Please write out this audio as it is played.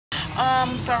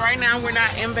So right now we're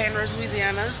not in Baton Rouge,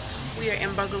 Louisiana. We are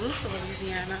in Bogalusa,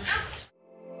 Louisiana.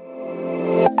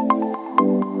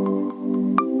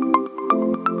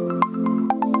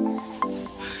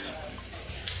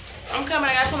 I'm coming,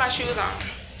 I gotta put my shoes on.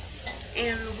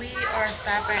 And we are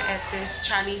stopping at this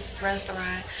Chinese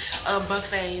restaurant,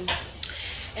 buffet.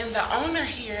 And the owner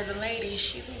here, the lady,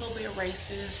 she's a little bit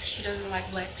racist. She doesn't like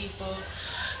black people.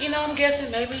 You know, I'm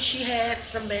guessing maybe she had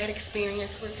some bad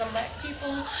experience with some black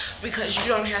people, because you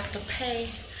don't have to pay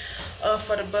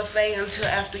for the buffet until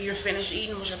after you're finished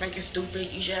eating, which I think is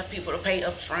stupid. You should have people to pay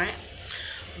up front.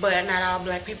 But not all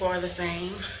black people are the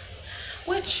same,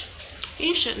 which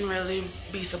you shouldn't really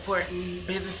be supporting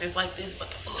businesses like this,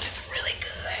 but the food is really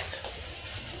good.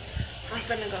 I'm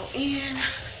finna go in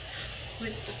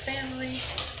with the family.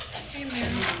 Hey,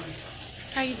 man.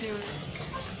 How you doing?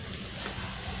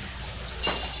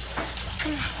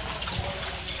 Come on.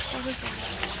 What is that?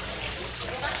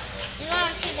 You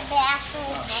want to see the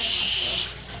bathroom?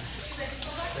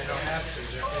 They don't have to.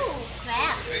 Ooh,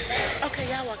 crap. Okay,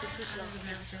 y'all walking too slow.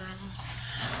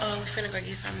 We're finna go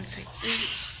get something to eat.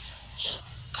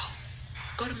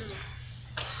 Go to mama.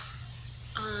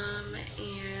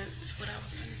 And what I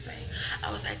was trying to say, I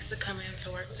was asked to come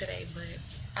into work today, but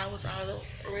I was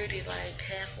already like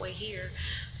halfway here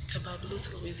to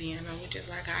Bogalusa, Louisiana, which is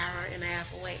like an hour and a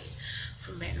half away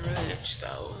from Baton Rouge.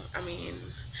 So, I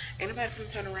mean, ain't nobody finna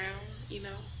turn around, you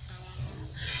know? So,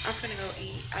 I'm finna go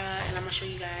eat, and I'm gonna show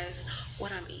you guys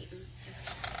what I'm eating.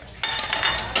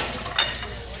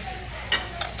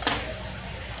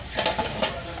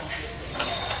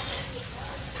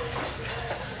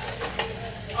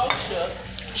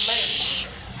 Shh.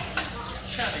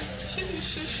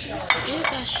 Yeah,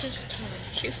 that's just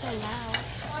she's so loud.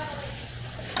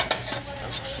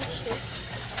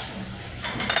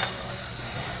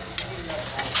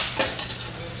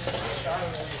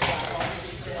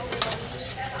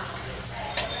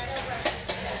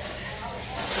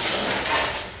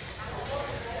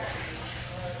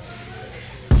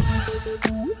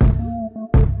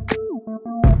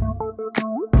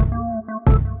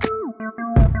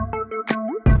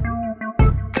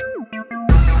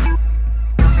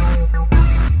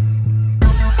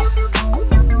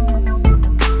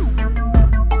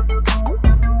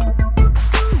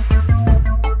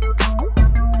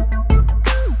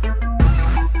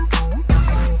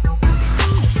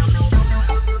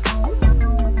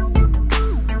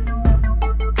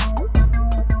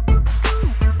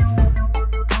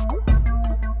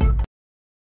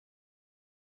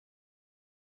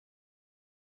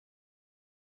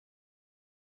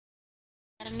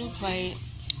 A new plate.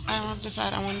 I wanted to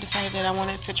say that I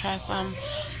wanted to try some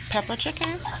pepper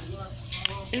chicken.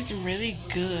 It's really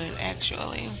good,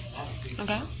 actually.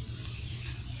 Okay.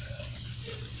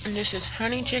 And this is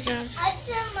honey chicken.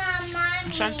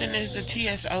 Something is the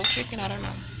TSO chicken. I don't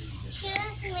know. Excuse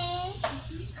me.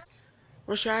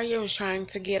 Rasharia was trying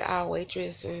to get our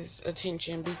waitress's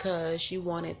attention because she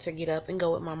wanted to get up and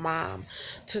go with my mom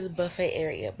to the buffet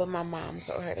area, but my mom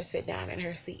told her to sit down in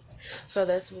her seat. So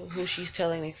that's who she's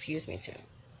telling excuse me to.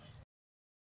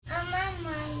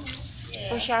 Mama.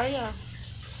 Rasharia,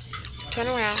 turn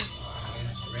around.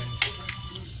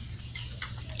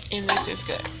 And this is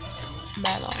good.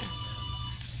 By the way.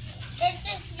 It's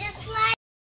just like.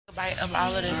 A bite of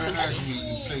all of this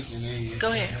sushi.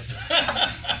 Go ahead.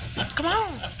 Come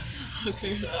on.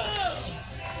 Okay.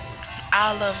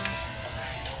 All of them.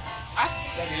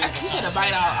 You said a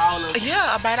bite out of all of them.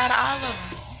 Yeah, a bite out of all of them.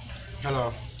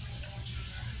 Hello.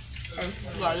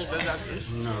 You already got this.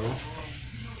 No.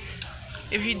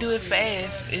 If you do it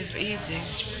fast, it's easy.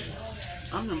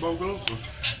 I'm in Bogalusa.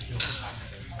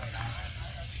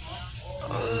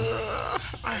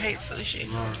 I hate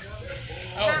sushi. No.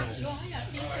 Oh.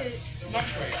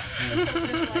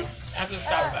 I just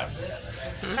thought about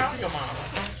it. Call your mom.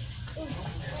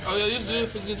 Oh yeah, you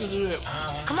did forget to do that.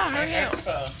 Come on, hurry up.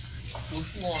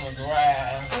 If you want to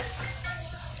drive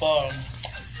for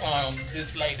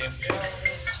this lady,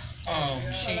 I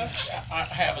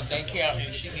have a daycare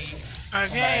and she needs.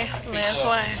 Okay, last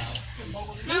one.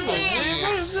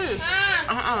 What is this? To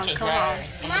Come on. pick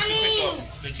up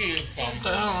the kids from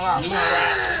New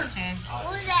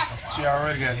Who's that? She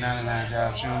already got 99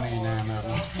 jobs. She don't need none of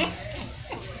them.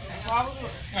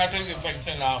 I think it's like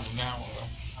 $10 an hour.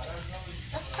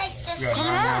 Let's take this. You got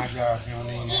 99 jobs. You don't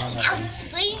need none Get of out, them.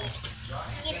 please.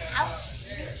 Get out.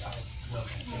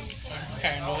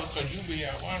 Can't know it because you be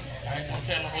at work. I ain't gonna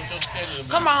tell them what your schedule is.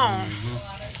 Come on.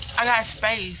 I got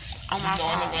space on my You know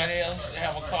phone. anybody else that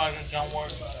have a car that don't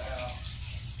work?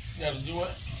 That'll do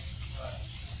it?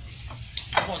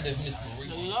 I wonder if Miss Marie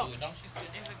will do it. Don't she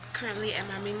sit Currently at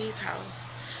my Mimi's house.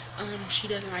 She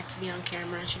doesn't like to be on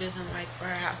camera. She doesn't like for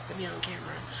her house to be on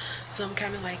camera. So I'm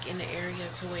kind of like in the area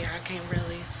to where I can't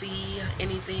really see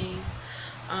anything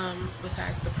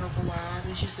besides the purple wall.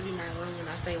 This used to be my room when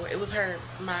I stayed with. It was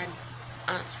my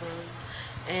aunt's room.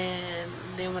 And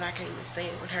then when I came and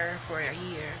stayed with her for a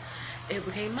year, it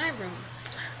became my room.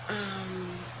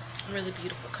 Really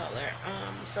beautiful color.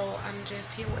 So I'm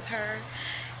just here with her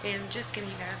and just giving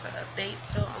you guys an update.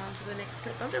 So on to the next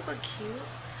clip. Don't this look cute?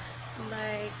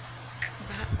 Like,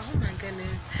 oh my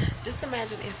goodness, just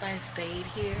imagine if I stayed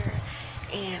here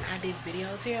and I did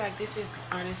videos here. Like, this is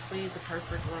honestly the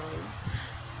perfect room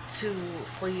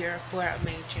for a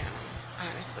main channel.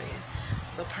 Honestly,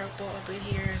 the purple up in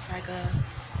here is like a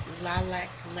lilac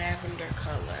lavender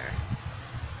color.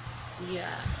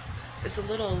 Yeah, it's a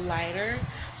little lighter,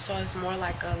 so it's more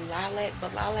like a lilac,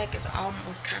 but lilac is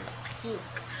almost kind of pink,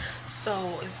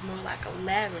 so it's more like a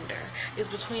lavender. It's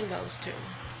between those two.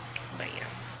 But yeah,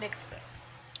 next clip.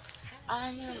 I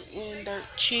am in Dirt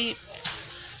Cheap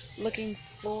looking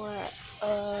for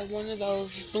one of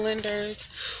those blenders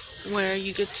where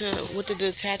you get to, with the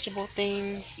detachable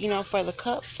things, you know, for the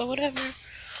cups or whatever.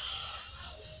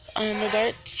 The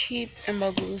Dirt Cheap in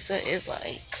Bogalusa is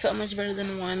like so much better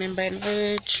than the one in Baton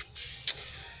Rouge.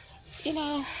 You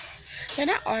know, they're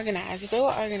not organized. If they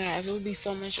were organized, it would be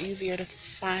so much easier to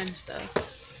find stuff.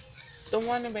 The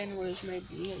one in Baton Rouge may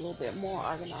be a little bit more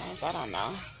organized. I don't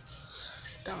know.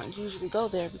 Don't usually go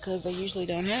there because they usually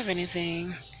don't have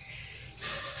anything.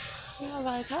 You know,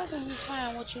 like, how can you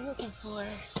find what you're looking for?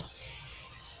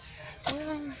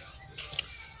 Well,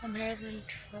 I'm having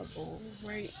trouble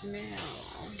right now.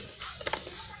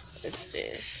 What's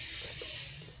this?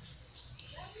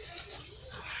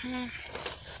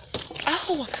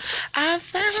 Oh, I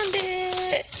found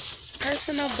it.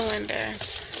 Personal blender.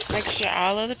 Make sure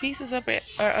all of the pieces are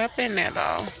up in there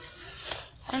though.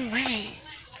 Alright,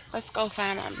 let's go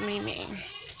find my Mimi.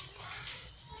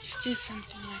 Let's do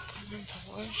something like I'm in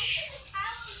the wash.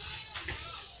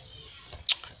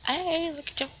 Hey, look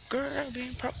at your girl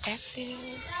being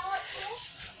proactive.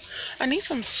 I need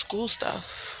some school stuff.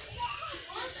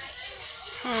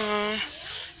 I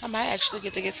might actually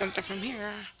get to get something from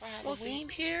here. We'll see.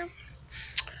 Here.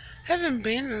 Haven't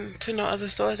been to no other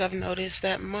stores I've noticed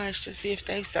that much to see if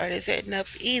they've started setting up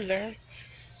either.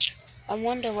 I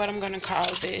wonder what I'm gonna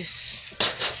call this.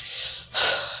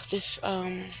 This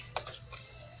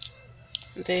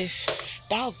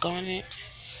doggone it.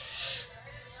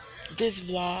 This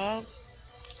vlog.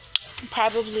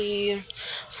 Probably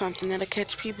something that'll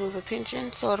catch people's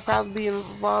attention. So it'll probably be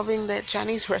involving that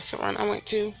Chinese restaurant I went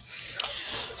to.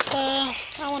 I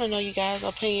want to know you guys'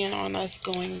 opinion on us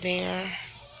going there.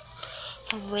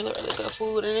 Really, really good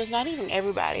food, and it's not even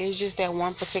everybody. It's just that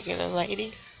one particular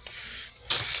lady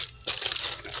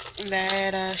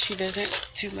that she doesn't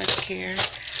too much care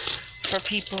for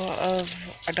people of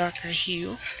a darker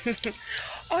hue,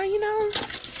 or you know,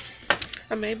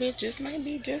 or maybe it just might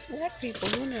be just black people.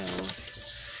 Who knows?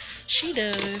 She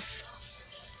does.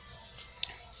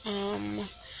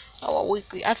 A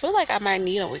weekly. I feel like I might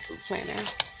need a weekly planner,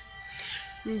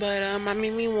 but my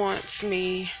Mimi wants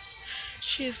me.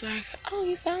 She's like, oh,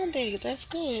 you found it. That's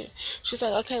good. She's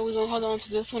like, okay, we're going to hold on to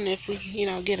this one. If we, you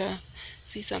know,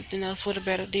 see something else with a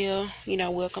better deal, you know,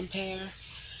 we'll compare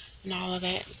and all of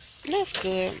that. And that's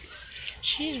good.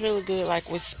 She's really good,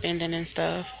 like, with spending and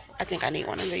stuff. I think I need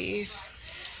one of these.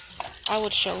 I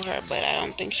would show her, but I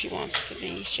don't think she wants to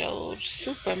be showed.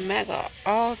 Super, mega,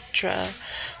 ultra,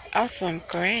 awesome,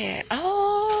 grad.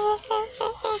 Oh,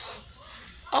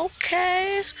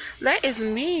 okay. That is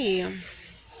me.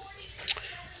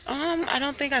 I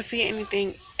don't think I see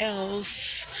anything else.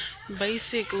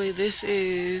 Basically, this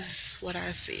is what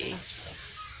I see.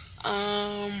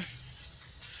 And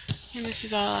this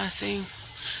is all I see.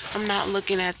 I'm not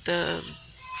looking at the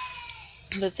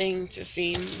thing to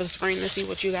see, the screen to see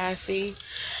what you guys see.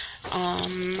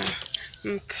 I'm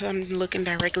looking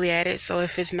directly at it, so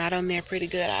if it's not on there pretty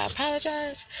good, I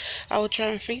apologize. I will try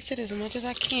and fix it as much as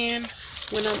I can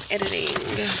when I'm editing.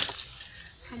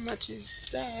 How much is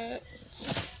that?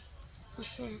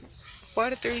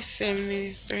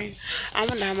 $43.73. I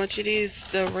wonder how much it is,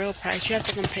 the real price. You have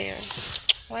to compare,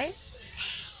 right?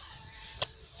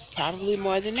 Probably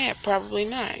more than that. Probably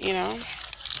not, you know.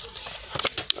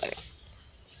 But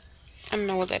I don't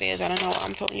know what that is. I don't know what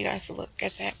I'm telling you guys to look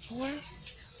at that for.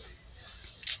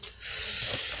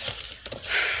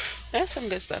 There's some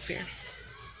good stuff here.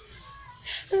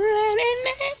 Letting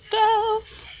it go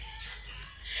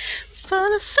for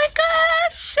the sake of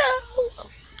the show.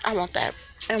 I want that.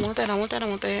 I want that. I want that. I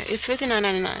want that. It's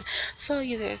 $59.99. So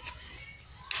you guys,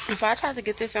 if I tried to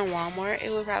get this in Walmart,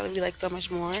 it would probably be like so much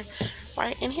more.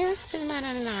 right in here,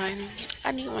 $59.99.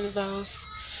 I need one of those.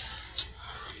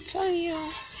 I'm telling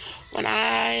you, when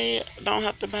I don't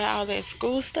have to buy all that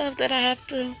school stuff that I have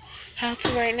to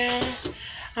right now,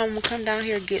 I'm gonna come down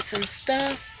here and get some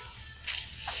stuff.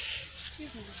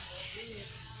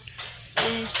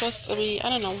 I'm supposed to be, I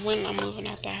don't know when I'm moving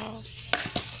out the house.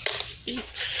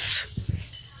 Oops.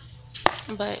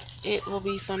 But it will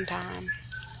be sometime.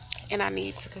 And I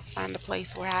need to find a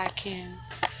place where I can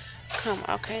come.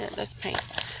 Okay, let's paint.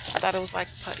 I thought it was like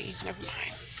putty. Never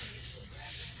mind.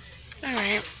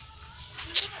 Alright.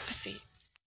 Let's see.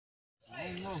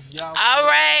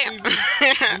 Alright.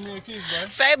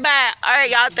 Say bye. Alright,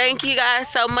 y'all. Thank you guys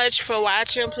so much for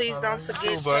watching. Please don't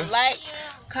forget to like,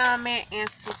 comment, and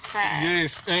subscribe.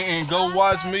 Yes, and go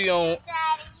watch me on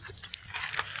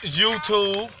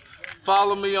YouTube.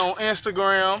 Follow me on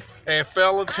Instagram at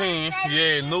Fella10.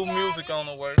 Yeah, new music on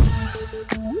the way.